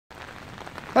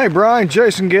Hey Brian,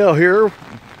 Jason Gale here,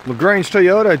 LaGrange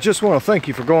Toyota. I just want to thank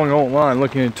you for going online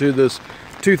looking into this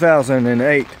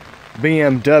 2008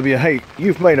 BMW. Hey,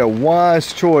 you've made a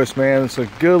wise choice, man. It's a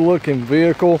good looking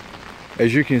vehicle,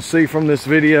 as you can see from this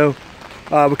video.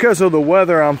 Because of the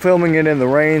weather, I'm filming it in the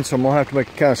rain, so I'm going to have to make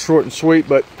it kind of short and sweet.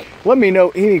 But let me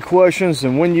know any questions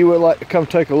and when you would like to come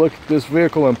take a look at this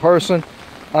vehicle in person.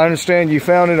 I understand you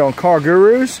found it on Car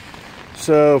Gurus.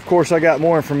 So, of course, I got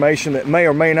more information that may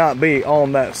or may not be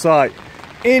on that site.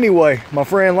 Anyway, my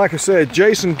friend, like I said,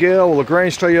 Jason Gale,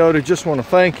 LaGrange Toyota, just want to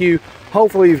thank you.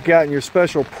 Hopefully, you've gotten your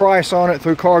special price on it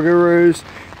through Car Gurus,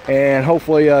 and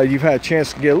hopefully, you've had a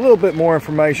chance to get a little bit more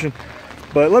information.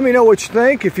 But let me know what you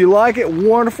think. If you like it,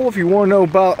 wonderful. If you want to know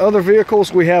about other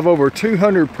vehicles, we have over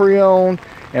 200 pre-owned,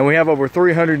 and we have over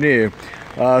 300 new.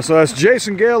 So that's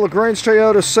Jason Gale, LaGrange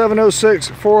Toyota,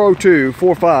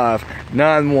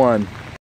 706-402-4591.